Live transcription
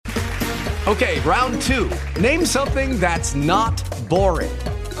Okay, round two. Name something that's not boring.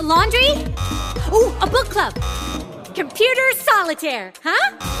 A laundry? Ooh, a book club. Computer solitaire,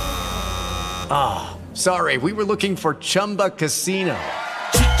 huh? Ah, sorry, we were looking for Chumba Casino.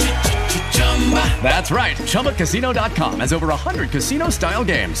 That's right, ChumbaCasino.com has over 100 casino-style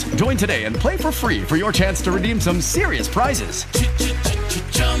games. Join today and play for free for your chance to redeem some serious prizes.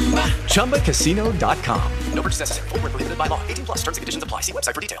 ChumbaCasino.com. No purchase necessary. Void where prohibited by law. 18 plus terms and conditions apply. See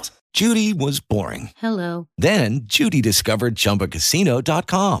website for details. Judy was boring. Hello. Then Judy discovered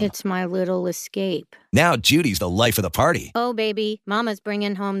ChumbaCasino.com. It's my little escape. Now Judy's the life of the party. Oh, baby, mama's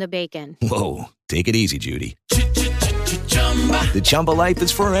bringing home the bacon. Whoa, take it easy, Judy. The Chumba life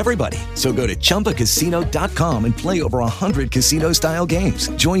is for everybody. So go to ChumbaCasino.com and play over 100 casino-style games.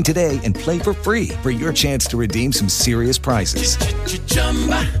 Join today and play for free for your chance to redeem some serious prizes.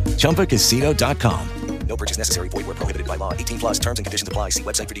 ChumbaCasino.com. No purchase necessary. Void where prohibited by law. 18 plus terms and conditions apply. See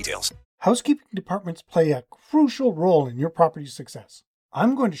website for details. Housekeeping departments play a crucial role in your property's success.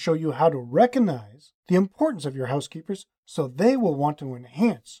 I'm going to show you how to recognize the importance of your housekeepers so they will want to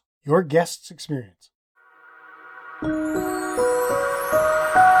enhance your guests' experience.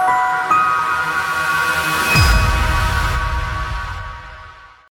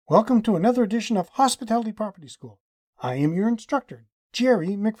 Welcome to another edition of Hospitality Property School. I am your instructor, Jerry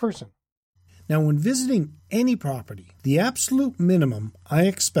McPherson. Now, when visiting any property, the absolute minimum I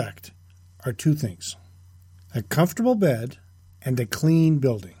expect are two things: a comfortable bed and a clean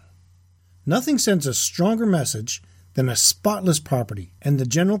building. Nothing sends a stronger message than a spotless property and the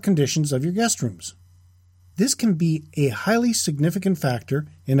general conditions of your guest rooms. This can be a highly significant factor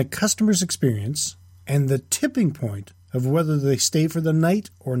in a customer's experience and the tipping point of whether they stay for the night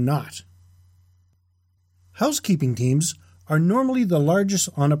or not. Housekeeping teams are normally the largest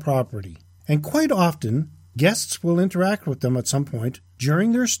on a property, and quite often guests will interact with them at some point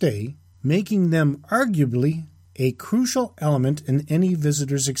during their stay, making them arguably a crucial element in any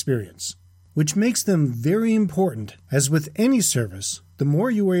visitor's experience, which makes them very important. As with any service, the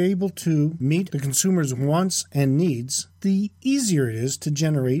more you are able to meet the consumer's wants and needs, the easier it is to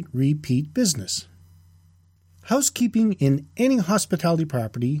generate repeat business. Housekeeping in any hospitality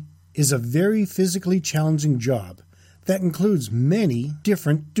property is a very physically challenging job that includes many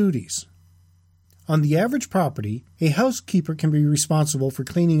different duties. On the average property, a housekeeper can be responsible for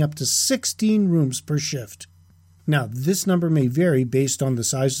cleaning up to 16 rooms per shift. Now, this number may vary based on the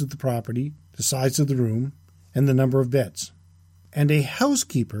size of the property, the size of the room, and the number of beds. And a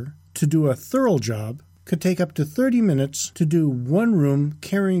housekeeper, to do a thorough job, could take up to 30 minutes to do one room,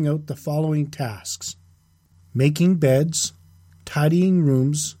 carrying out the following tasks: making beds, tidying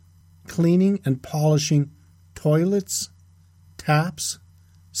rooms, cleaning and polishing toilets, taps,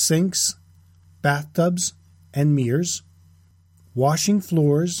 sinks, bathtubs and mirrors, washing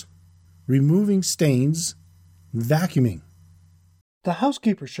floors, removing stains, and vacuuming. The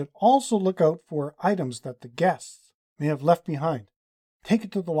housekeeper should also look out for items that the guests may have left behind. Take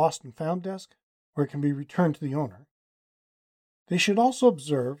it to the lost and found desk, where it can be returned to the owner. They should also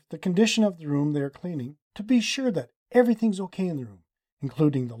observe the condition of the room they are cleaning to be sure that everything's okay in the room,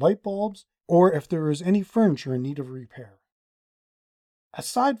 including the light bulbs or if there is any furniture in need of repair.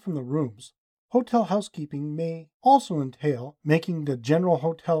 Aside from the rooms, hotel housekeeping may also entail making the general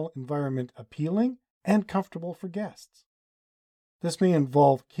hotel environment appealing and comfortable for guests. This may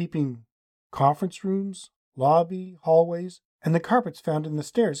involve keeping conference rooms, lobby, hallways, and the carpets found in the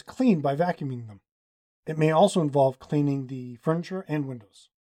stairs clean by vacuuming them. It may also involve cleaning the furniture and windows.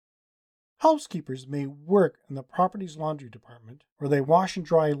 Housekeepers may work in the property's laundry department, where they wash and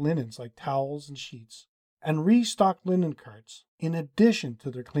dry linens like towels and sheets, and restock linen carts in addition to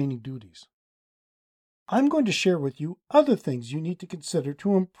their cleaning duties. I'm going to share with you other things you need to consider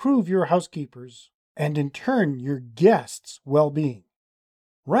to improve your housekeepers and in turn your guests' well-being,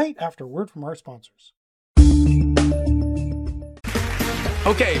 right after a word from our sponsors.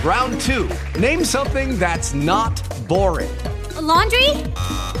 Okay, round two. Name something that's not boring. A laundry?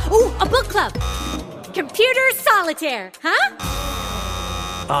 Ooh, a book club. Computer solitaire, huh?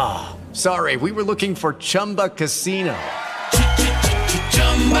 Ah, sorry, we were looking for Chumba Casino.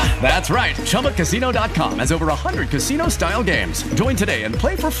 That's right, ChumbaCasino.com has over 100 casino-style games. Join today and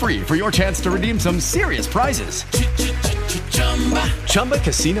play for free for your chance to redeem some serious prizes.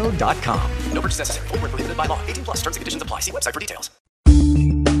 ChumbaCasino.com. No purchase necessary. Void where prohibited by law. 18 plus terms and conditions apply. See website for details.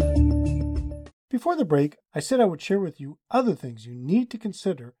 Before the break, I said I would share with you other things you need to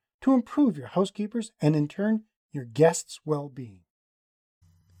consider to improve your housekeepers and in turn your guests' well-being.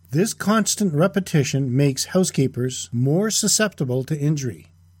 This constant repetition makes housekeepers more susceptible to injury.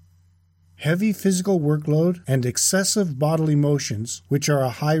 heavy physical workload and excessive bodily motions, which are a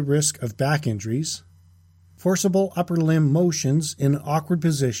high risk of back injuries, forcible upper limb motions in awkward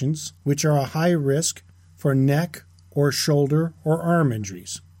positions, which are a high risk for neck or shoulder or arm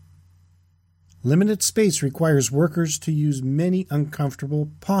injuries. Limited space requires workers to use many uncomfortable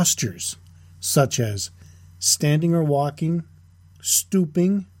postures, such as standing or walking,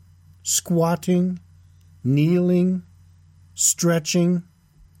 stooping, squatting, kneeling, stretching,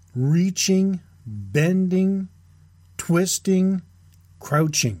 reaching, bending, twisting,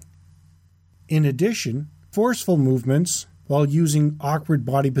 crouching. In addition, forceful movements while using awkward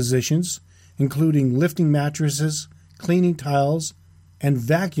body positions, including lifting mattresses, cleaning tiles, and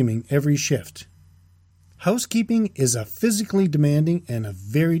vacuuming every shift. Housekeeping is a physically demanding and a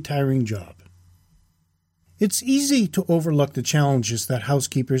very tiring job. It's easy to overlook the challenges that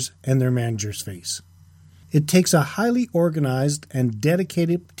housekeepers and their managers face. It takes a highly organized and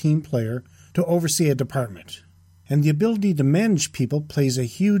dedicated team player to oversee a department, and the ability to manage people plays a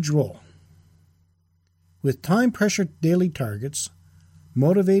huge role. With time-pressured daily targets,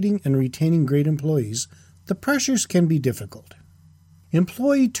 motivating and retaining great employees, the pressures can be difficult.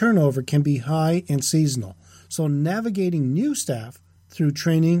 Employee turnover can be high and seasonal, so navigating new staff through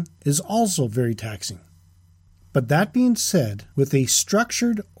training is also very taxing. But that being said, with a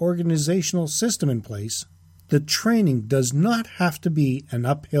structured organizational system in place, the training does not have to be an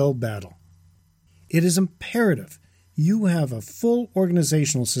uphill battle. It is imperative you have a full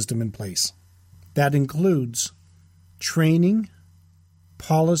organizational system in place. That includes training,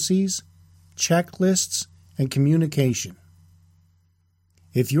 policies, checklists, and communication.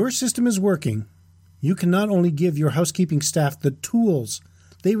 If your system is working, you can not only give your housekeeping staff the tools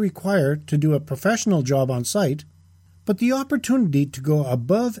they require to do a professional job on site, but the opportunity to go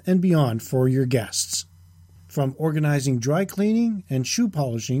above and beyond for your guests. From organizing dry cleaning and shoe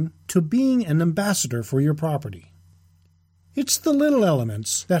polishing to being an ambassador for your property. It's the little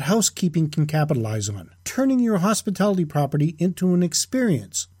elements that housekeeping can capitalize on, turning your hospitality property into an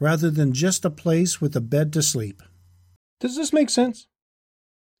experience rather than just a place with a bed to sleep. Does this make sense?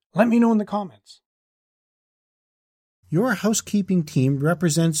 Let me know in the comments. Your housekeeping team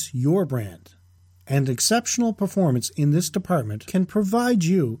represents your brand, and exceptional performance in this department can provide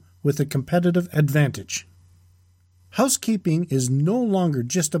you with a competitive advantage. Housekeeping is no longer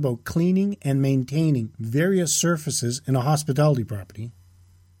just about cleaning and maintaining various surfaces in a hospitality property.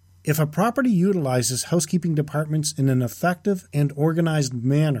 If a property utilizes housekeeping departments in an effective and organized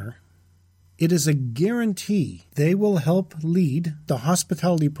manner, it is a guarantee they will help lead the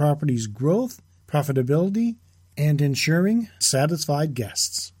hospitality property's growth, profitability, and ensuring satisfied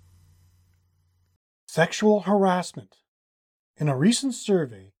guests. Sexual harassment. In a recent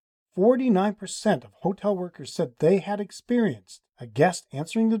survey, 49% of hotel workers said they had experienced a guest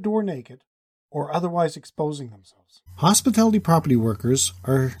answering the door naked or otherwise exposing themselves. Hospitality property workers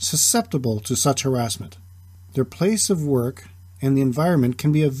are susceptible to such harassment. Their place of work and the environment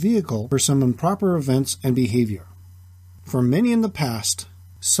can be a vehicle for some improper events and behavior. For many in the past,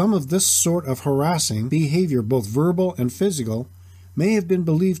 some of this sort of harassing behavior, both verbal and physical, may have been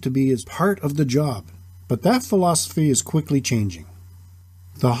believed to be as part of the job, but that philosophy is quickly changing.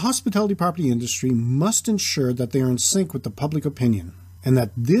 The hospitality property industry must ensure that they are in sync with the public opinion, and that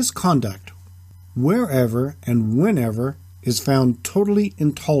this conduct, wherever and whenever, is found totally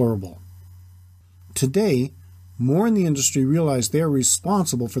intolerable. Today, more in the industry realize they are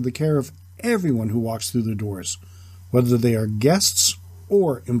responsible for the care of everyone who walks through the doors, whether they are guests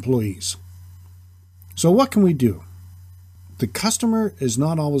or employees. So what can we do? The customer is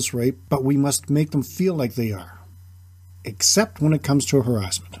not always right, but we must make them feel like they are. Except when it comes to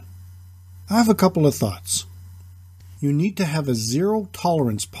harassment. I have a couple of thoughts. You need to have a zero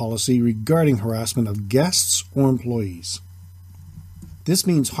tolerance policy regarding harassment of guests or employees. This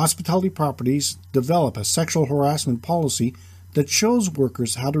means hospitality properties develop a sexual harassment policy that shows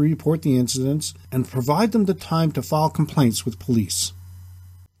workers how to report the incidents and provide them the time to file complaints with police.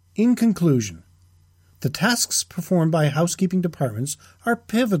 In conclusion, the tasks performed by housekeeping departments are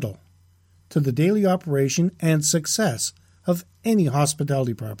pivotal to the daily operation and success of any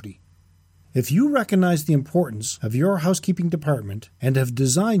hospitality property. If you recognize the importance of your housekeeping department and have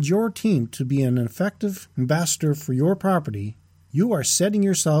designed your team to be an effective ambassador for your property, you are setting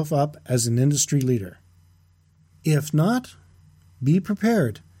yourself up as an industry leader. If not, be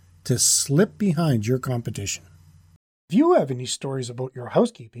prepared to slip behind your competition. If you have any stories about your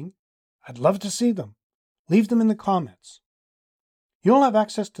housekeeping, I'd love to see them. Leave them in the comments. You'll have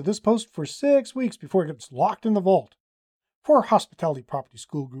access to this post for 6 weeks before it gets locked in the vault, for Hospitality Property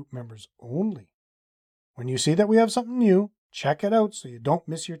School Group members only. When you see that we have something new, check it out so you don't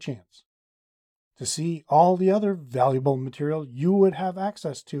miss your chance. To see all the other valuable material you would have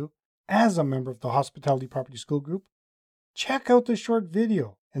access to as a member of the Hospitality Property School Group, check out the short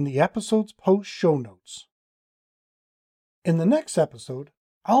video in the episode's post show notes. In the next episode,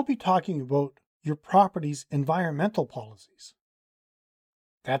 I'll be talking about your property's environmental policies.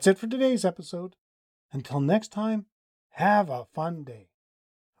 That's it for today's episode. Until next time, have a fun day.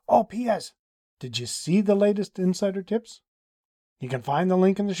 Oh, P.S. Did you see the latest insider tips? You can find the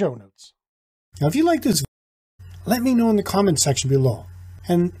link in the show notes. Now, if you like this, let me know in the comments section below,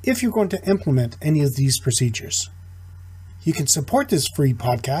 and if you're going to implement any of these procedures. You can support this free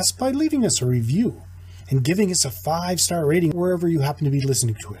podcast by leaving us a review and giving us a 5-star rating wherever you happen to be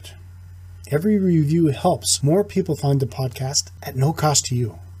listening to it. Every review helps more people find the podcast at no cost to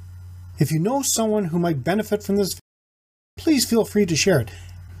you. If you know someone who might benefit from this, please feel free to share it.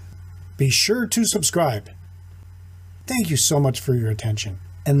 Be sure to subscribe. Thank you so much for your attention,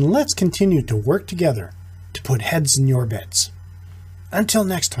 and let's continue to work together to put heads in your beds. Until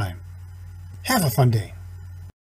next time, have a fun day.